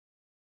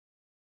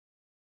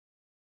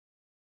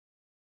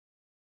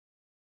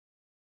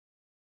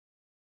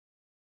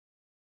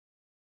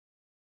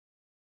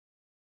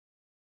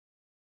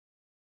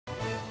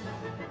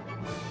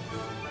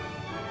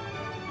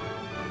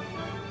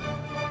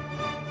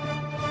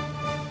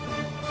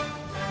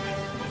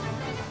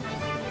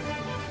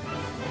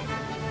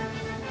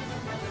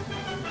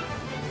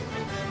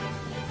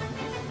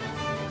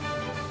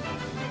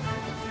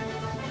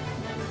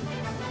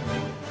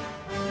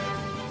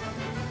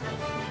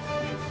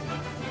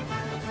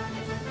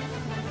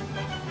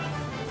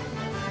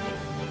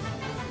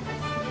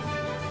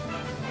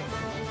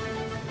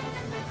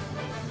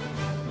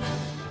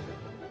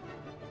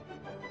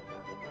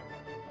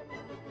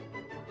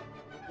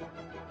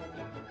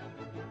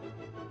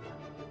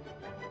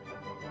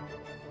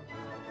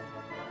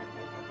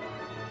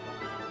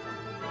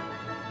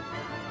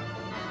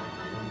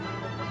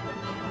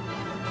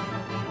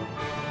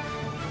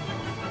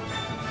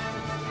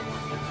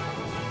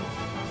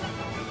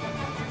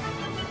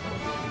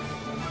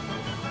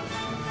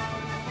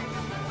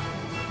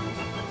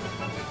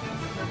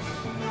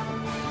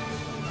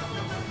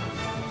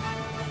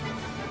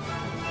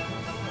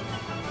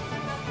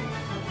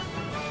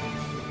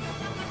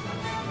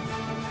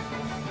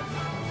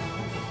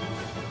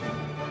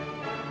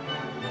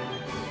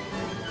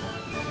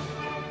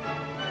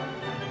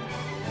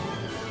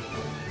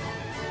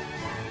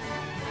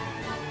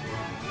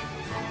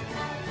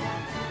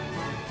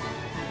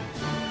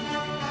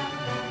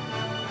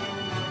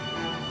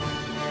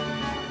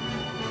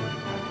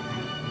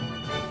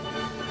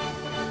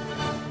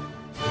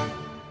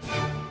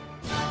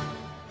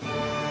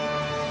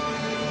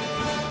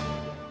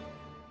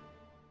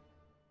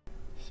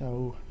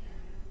So,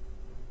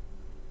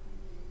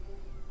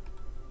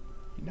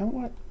 you know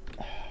what?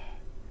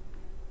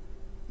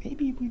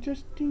 Maybe we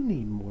just do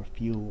need more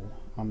fuel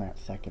on that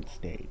second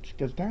stage,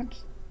 because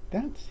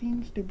that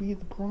seems to be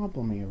the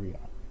problem area,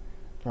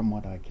 from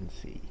what I can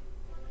see.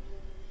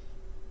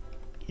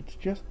 It's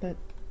just that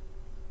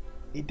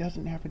it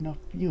doesn't have enough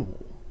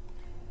fuel.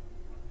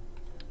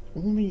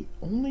 Only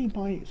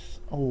by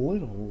a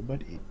little,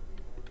 but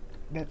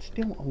that's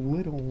still a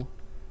little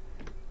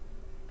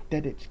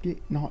that it's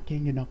not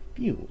getting enough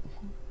fuel.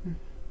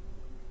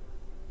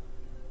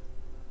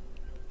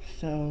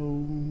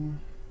 So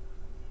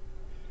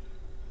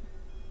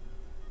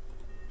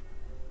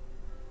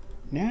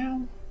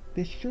now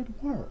this should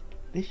work.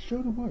 This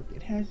should work.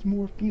 It has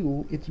more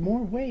fuel. It's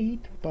more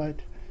weight,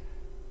 but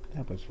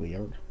that was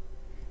weird.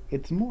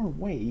 It's more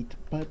weight,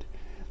 but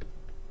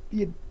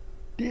the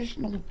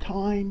additional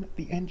time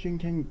the engine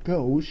can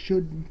go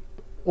should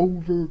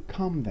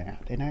overcome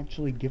that and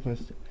actually give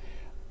us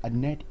a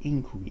net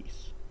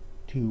increase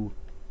to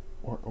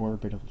our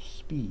orbital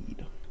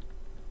speed,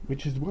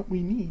 which is what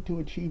we need to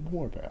achieve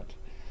orbit.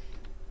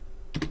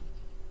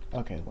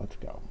 Okay, let's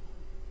go.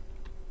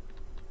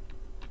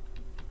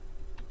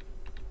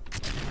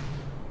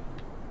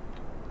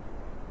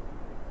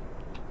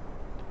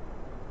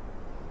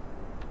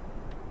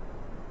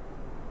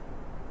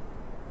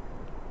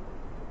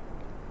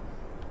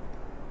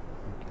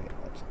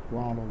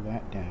 Throttle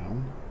that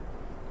down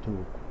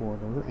to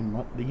 1/4 and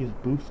let these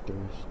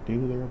boosters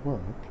do their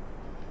work.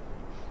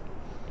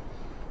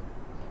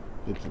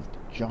 This is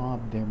the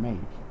job they're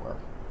made for.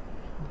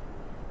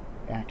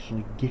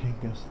 Actually getting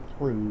us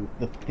through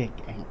the thick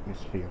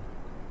atmosphere.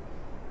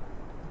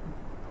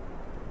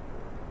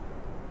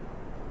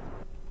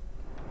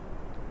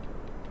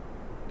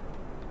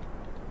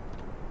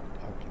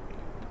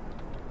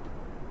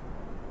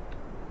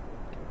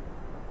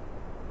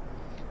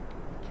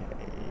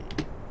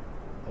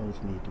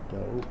 Those need to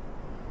go.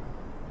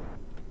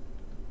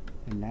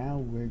 And now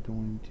we're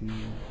going to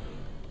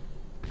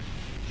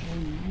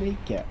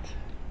make it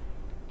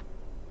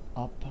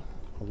up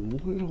a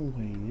little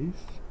ways.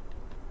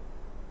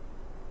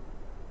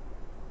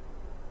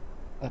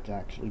 Let's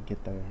actually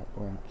get the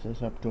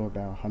apparatus up to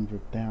about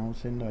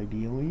 100,000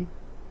 ideally.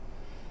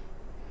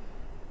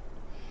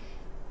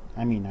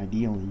 I mean,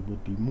 ideally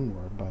would be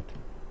more, but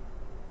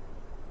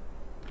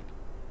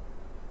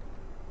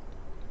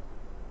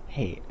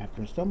hey,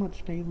 after so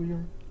much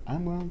failure,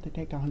 I'm willing to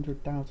take a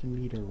 100,000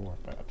 meter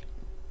orbit.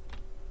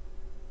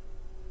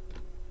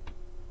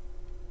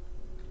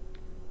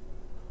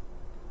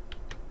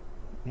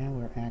 Now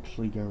we're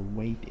actually going to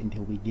wait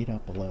until we get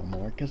up a little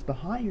more, because the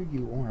higher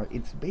you are,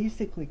 it's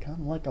basically kind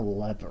of like a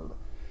lever.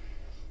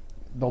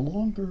 The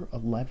longer a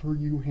lever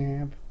you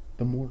have,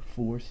 the more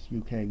force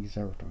you can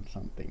exert on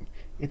something.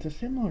 It's a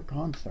similar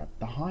concept.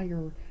 The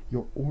higher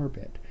your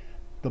orbit,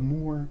 the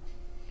more...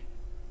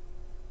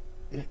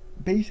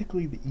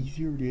 basically, the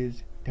easier it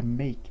is to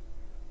make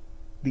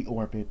the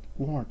orbit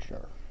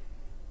larger.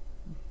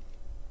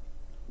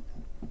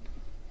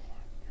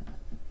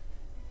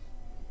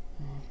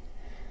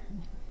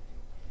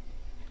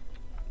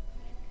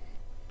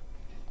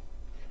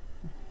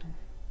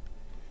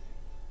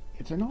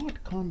 It's an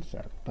odd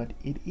concept, but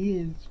it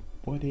is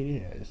what it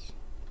is.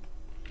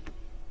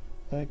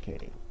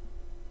 Okay.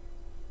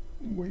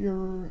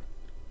 We're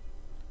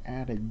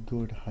at a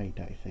good height,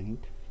 I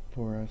think.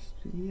 For us,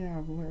 yeah,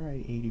 we're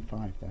at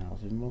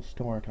 85,000. We'll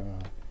start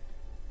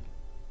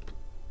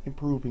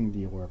improving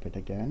the orbit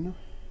again.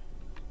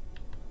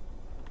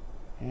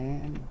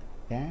 And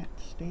that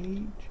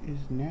stage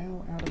is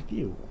now out of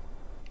view.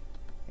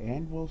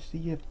 And we'll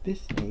see if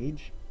this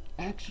stage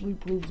actually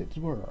proves its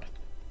worth.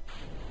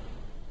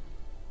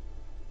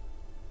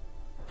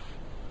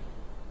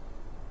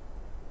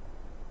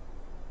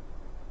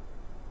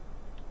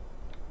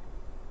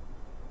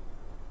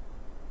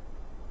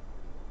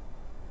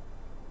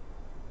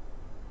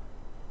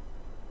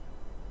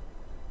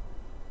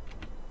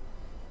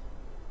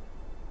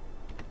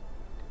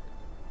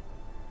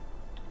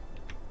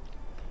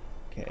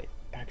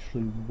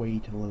 Actually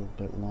wait a little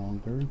bit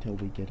longer until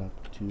we get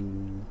up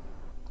to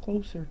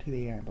closer to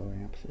the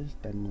apoapsis,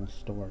 then we'll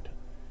start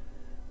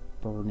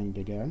burning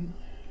again.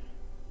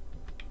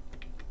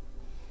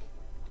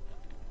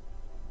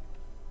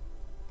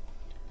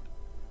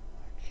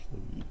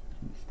 Actually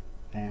use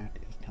that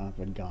as kind of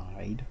a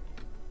guide.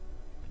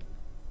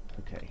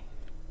 Okay.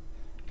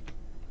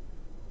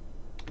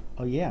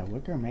 Oh yeah, we're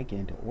gonna make it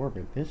into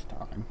orbit this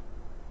time.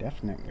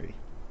 Definitely.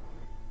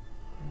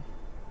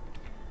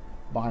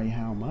 By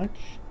how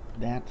much?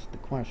 That's the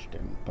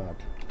question, but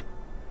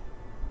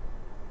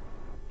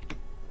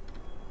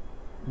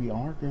we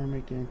are going to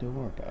make it into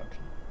orbit.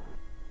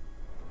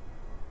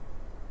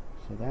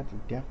 So that's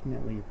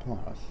definitely a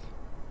plus.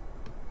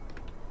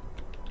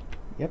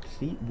 Yep,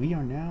 see, we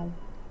are now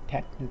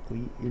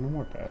technically in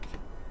orbit.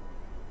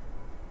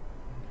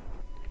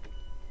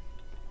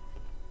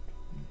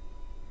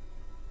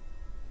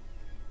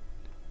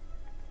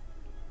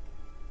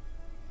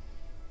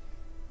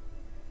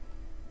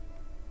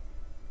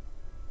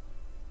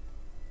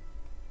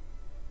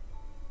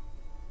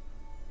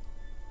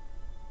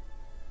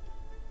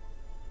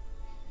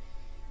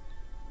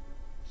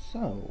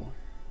 So,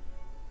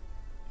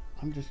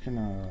 I'm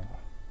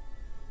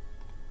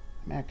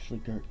actually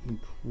gonna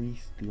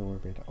increase the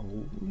orbit a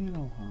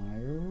little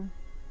higher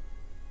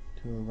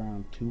to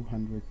around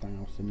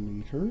 200,000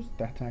 meters.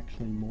 That's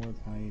actually more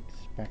than I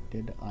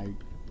expected I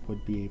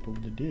would be able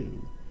to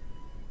do.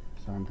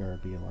 So I'm gonna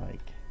be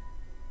like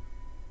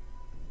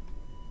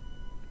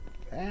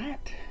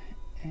that,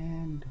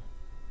 and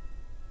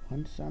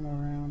once I'm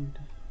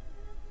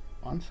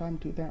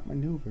to that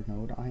maneuver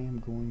node, I am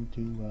going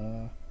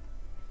to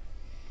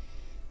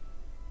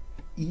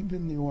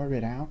even the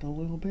orbit out a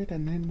little bit,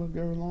 and then we'll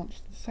go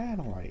launch the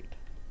satellite.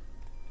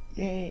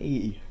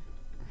 Yay!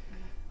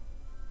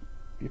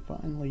 We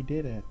finally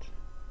did it.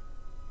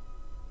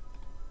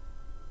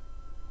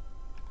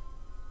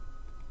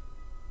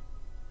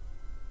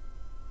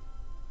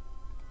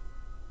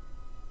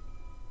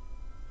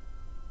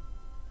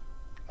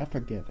 I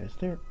forget,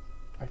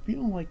 I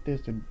feel like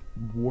there's a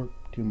warp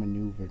to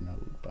maneuver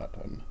node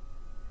button.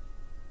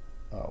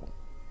 Oh.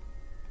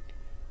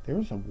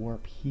 There's a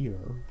warp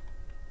here.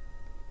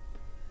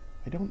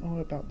 I don't know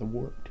about the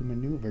warp to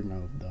maneuver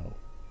node though.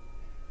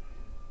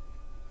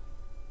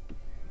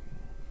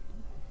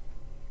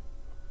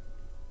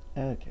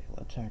 Okay,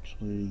 let's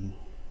actually...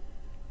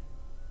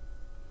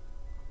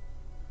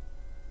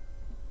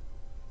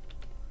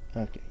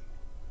 Okay.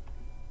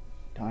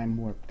 Time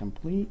warp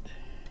complete.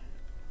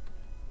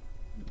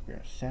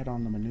 We're set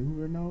on the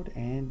maneuver node,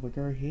 and we're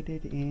gonna hit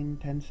it in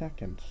 10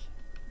 seconds.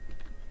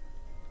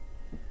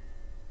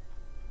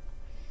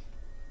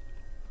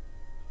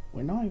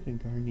 We're not even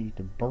gonna need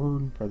to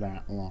burn for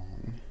that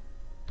long.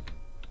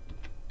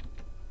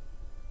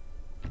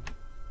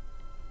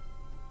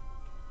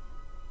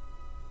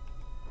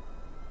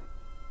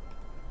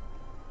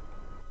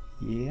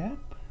 Yep,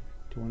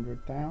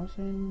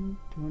 200,000,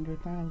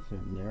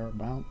 200,000. They're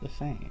about the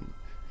same.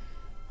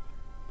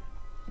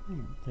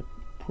 They're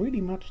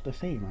pretty much the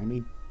same. I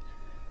mean,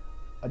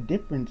 a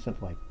difference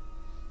of like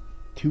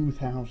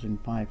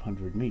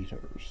 2,500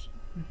 meters.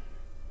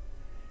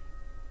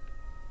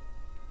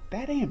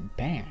 That ain't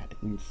bad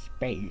in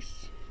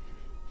space.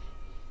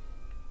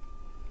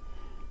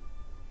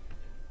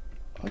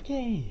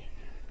 Okay,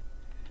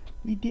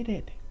 we did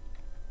it.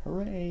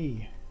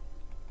 Hooray.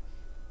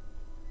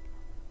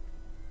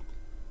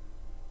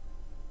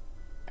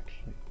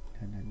 Actually,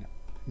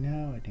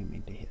 no, I didn't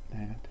mean to hit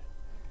that.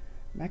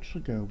 I'm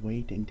actually gonna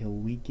wait until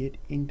we get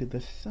into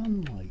the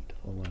sunlight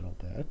a little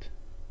bit,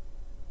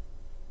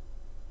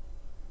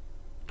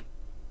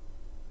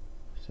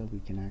 so we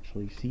can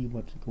actually see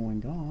what's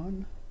going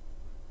on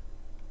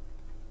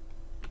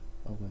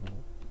a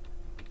little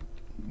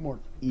more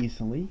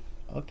easily.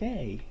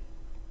 Okay.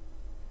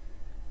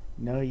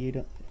 No, you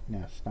don't.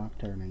 No, stop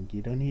turning.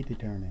 You don't need to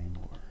turn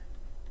anymore.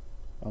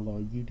 Although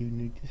you do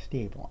need to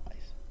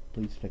stabilize.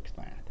 Please fix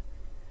that.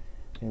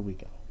 There we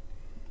go.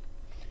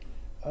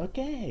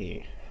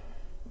 Okay.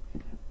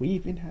 We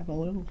even have a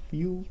little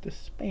fuel to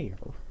spare.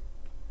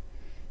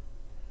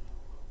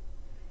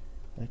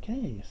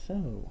 Okay,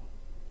 so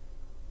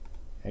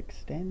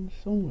extend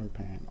solar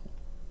panel.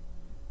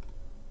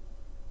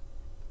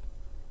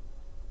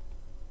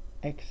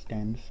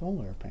 Extend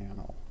solar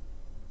panel.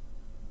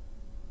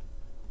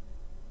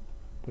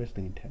 Where's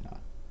the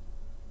antenna?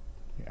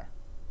 Here.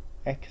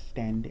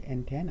 Extend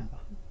antenna.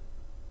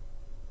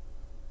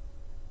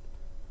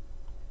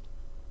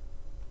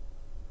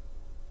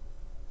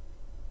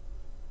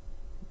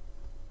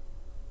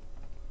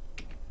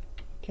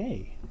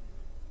 Okay.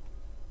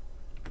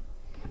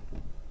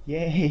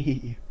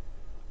 Yay!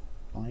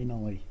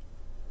 Finally.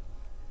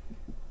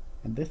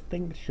 And this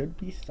thing should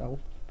be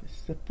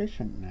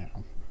self-sufficient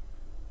now.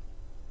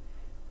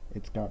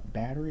 It's got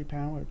battery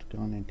power, it's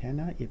got an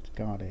antenna, it's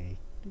got a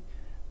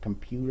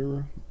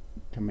computer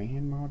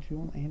command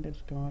module, and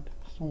it's got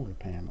solar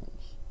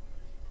panels.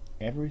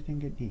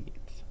 Everything it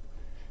needs.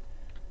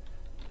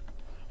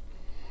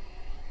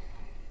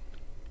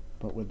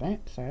 But with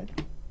that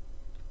said,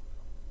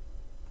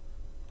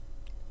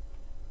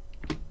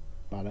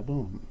 bada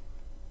boom.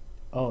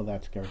 Oh,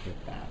 that's gonna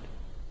get bad.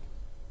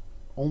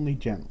 Only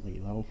gently,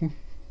 though.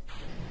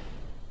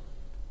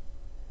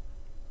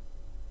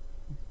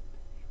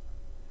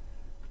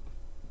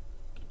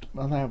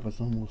 Well, that was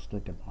almost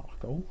a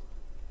debacle.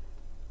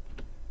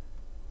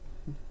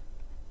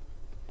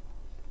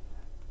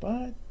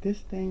 But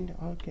this thing,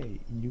 okay,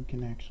 you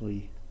can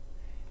actually,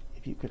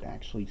 if you could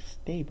actually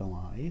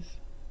stabilize,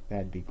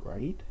 that'd be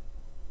great.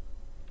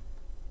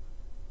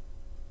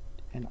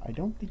 And I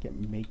don't think it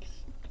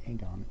makes,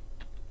 hang on,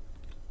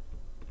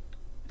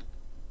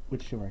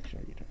 which direction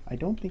are you doing? I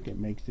don't think it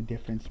makes a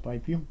difference, but I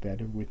feel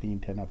better with the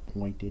antenna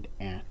pointed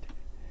at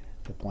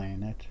the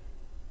planet.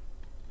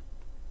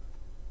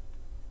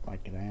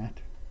 Like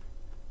that.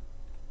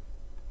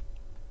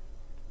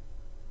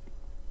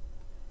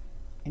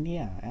 And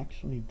yeah,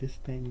 actually this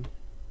thing,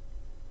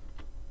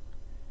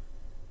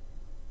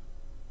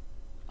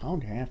 I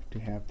don't have to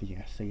have the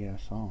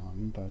SAS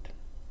on, but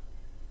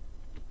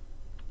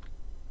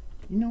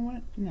you know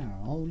what?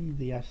 No, I'll leave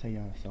the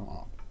SAS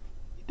off.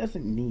 It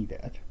doesn't need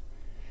it.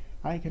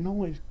 I can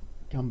always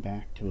come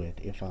back to it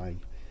if I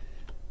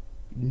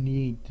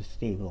need to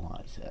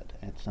stabilize it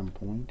at some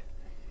point.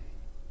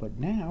 But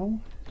now,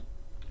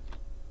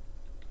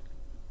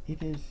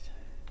 it is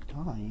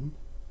time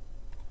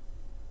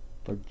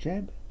for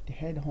Jeb to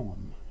head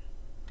home.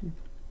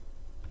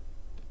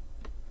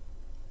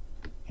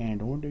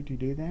 And in order to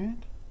do that,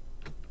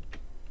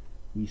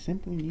 we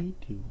simply need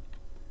to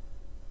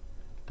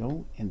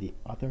go in the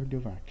other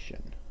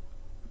direction.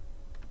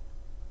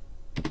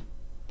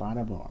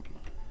 Bada boom.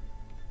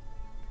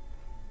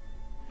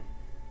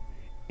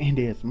 And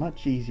it is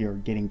much easier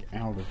getting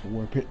out of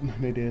orbit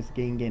than it is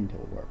getting into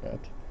orbit.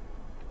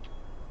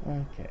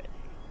 Okay.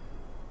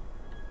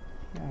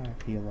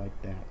 I feel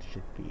like that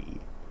should be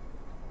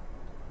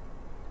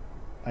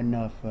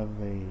enough of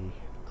a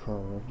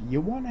curve.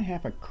 You want to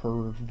have a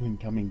curve when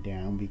coming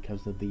down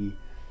because of the...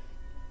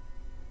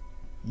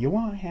 You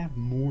want to have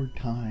more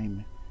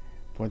time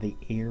for the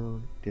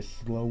air to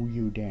slow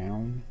you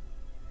down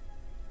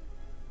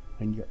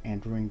when you're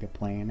entering the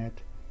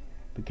planet.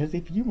 Because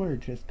if you were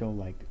to just go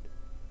like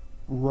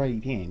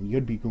right in,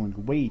 you'd be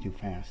going way too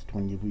fast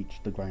when you reach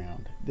the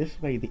ground.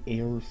 This way the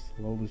air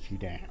slows you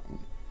down.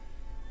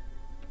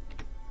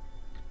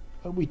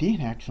 But we did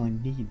actually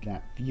need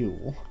that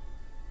fuel.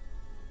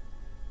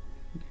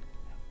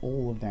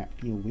 All of that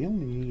fuel. We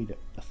only need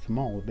a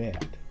small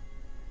bit.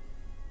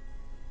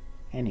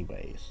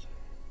 Anyways.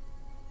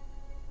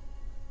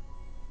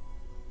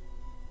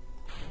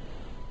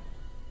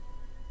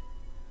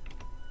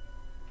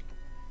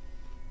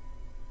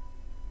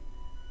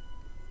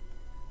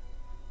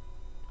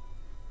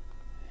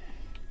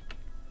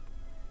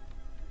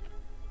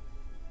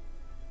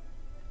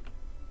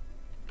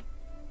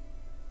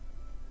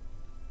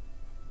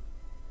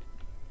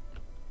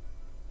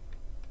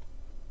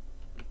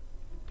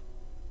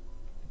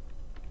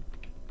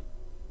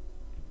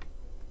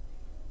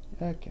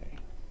 Okay.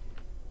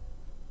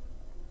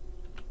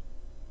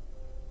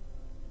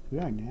 We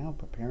are now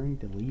preparing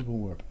to leave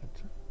orbit.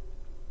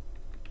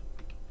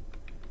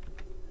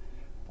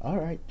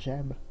 Alright,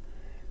 Jeb.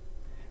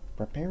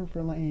 Prepare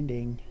for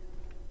landing.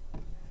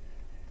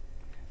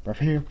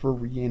 Prepare for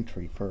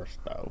re-entry first,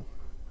 though.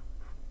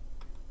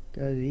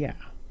 'Cause, yeah.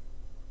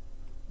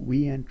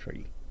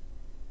 Re-entry.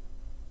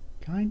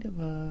 Kind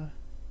of a...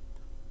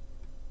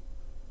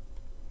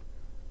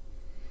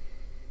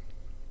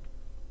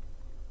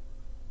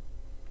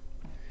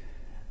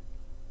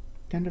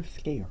 kind of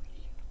scary,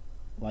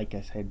 like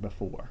I said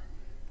before.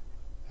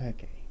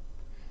 Okay.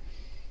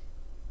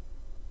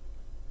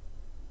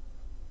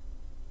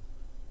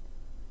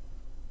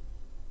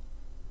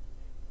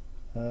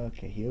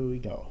 Okay, here we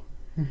go.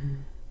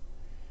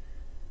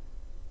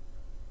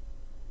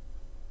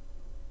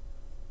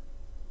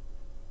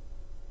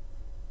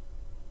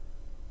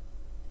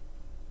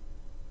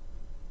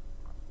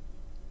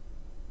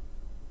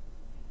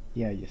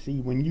 Yeah, you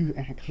see, when you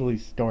actually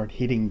start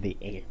hitting the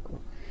air,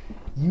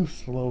 you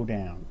slow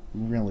down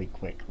really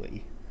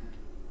quickly.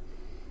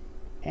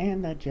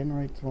 And that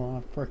generates a lot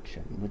of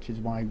friction, which is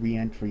why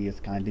re-entry is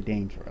kind of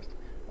dangerous.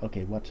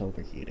 Okay, what's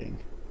overheating?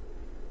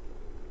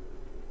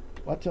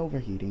 What's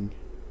overheating?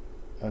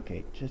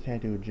 Okay, just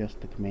had to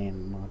adjust the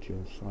command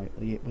module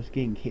slightly. It was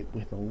getting hit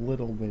with a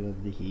little bit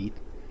of the heat.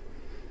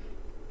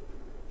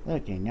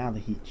 Okay, now the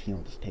heat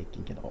shield is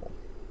taking it all.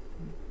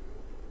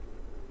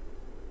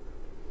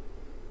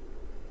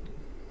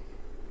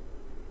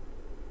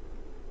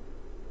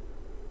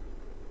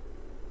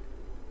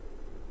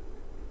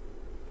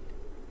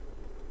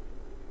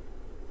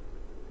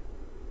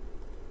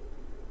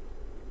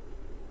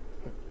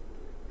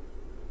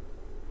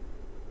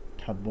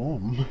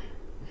 Kaboom!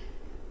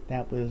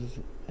 That was,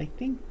 I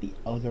think, the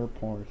other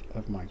part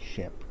of my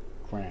ship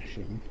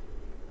crashing.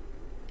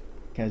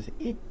 Because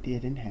it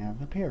didn't have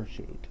a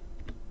parachute.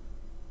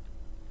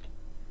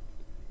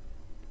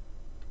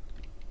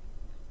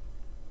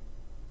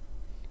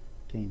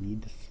 Okay,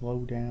 need to slow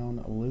down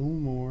a little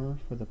more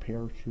for the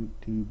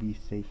parachute to be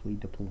safely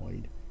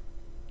deployed.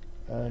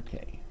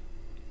 Okay.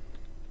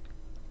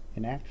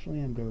 And actually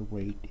I'm going to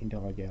wait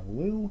until I get a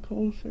little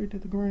closer to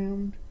the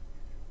ground.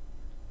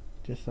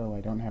 Just so I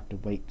don't have to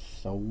wait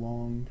so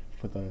long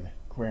for the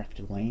craft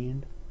to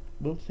land.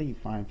 We'll say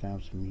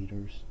 5,000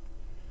 meters.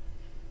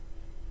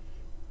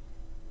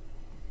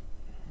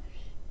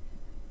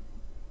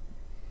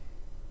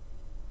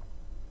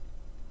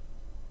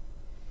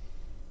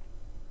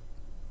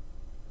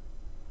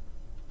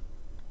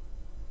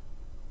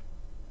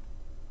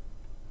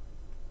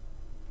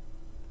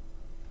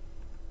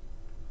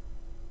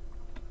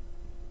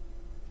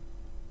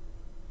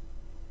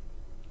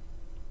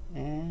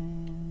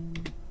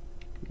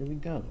 Here we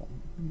go.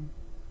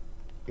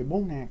 It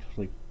won't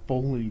actually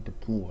fully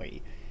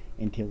deploy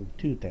until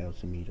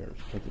 2,000 meters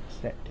because it's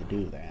set to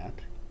do that.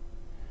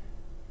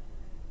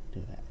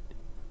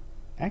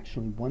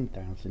 Actually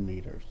 1,000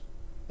 meters.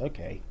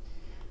 Okay.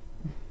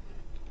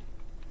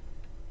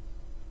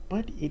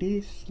 But it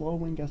is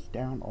slowing us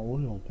down a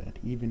little bit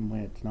even when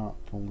it's not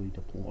fully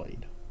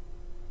deployed.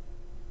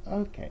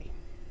 Okay.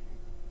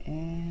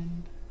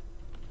 And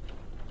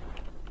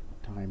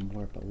time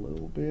warp a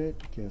little bit,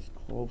 get us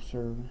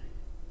closer.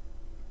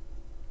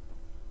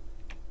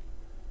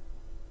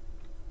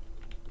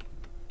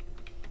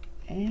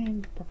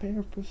 And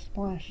prepare for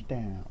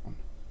splashdown.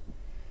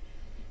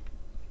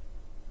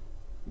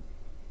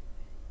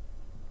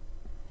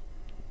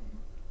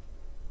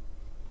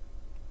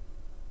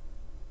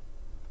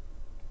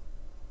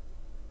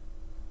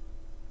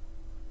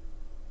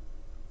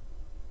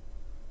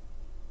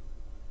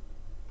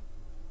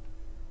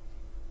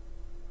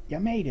 You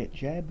made it,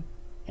 Jeb,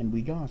 and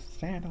we got a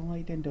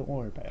satellite into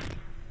orbit.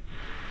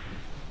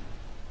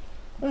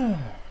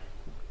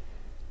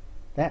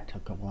 That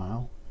took a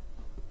while.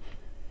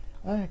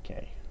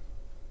 Okay.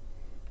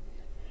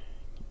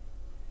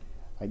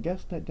 I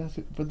guess that does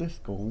it for this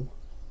goal.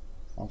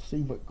 I'll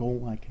see what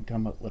goal I can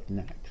come up with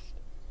next.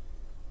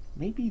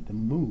 Maybe the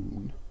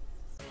moon.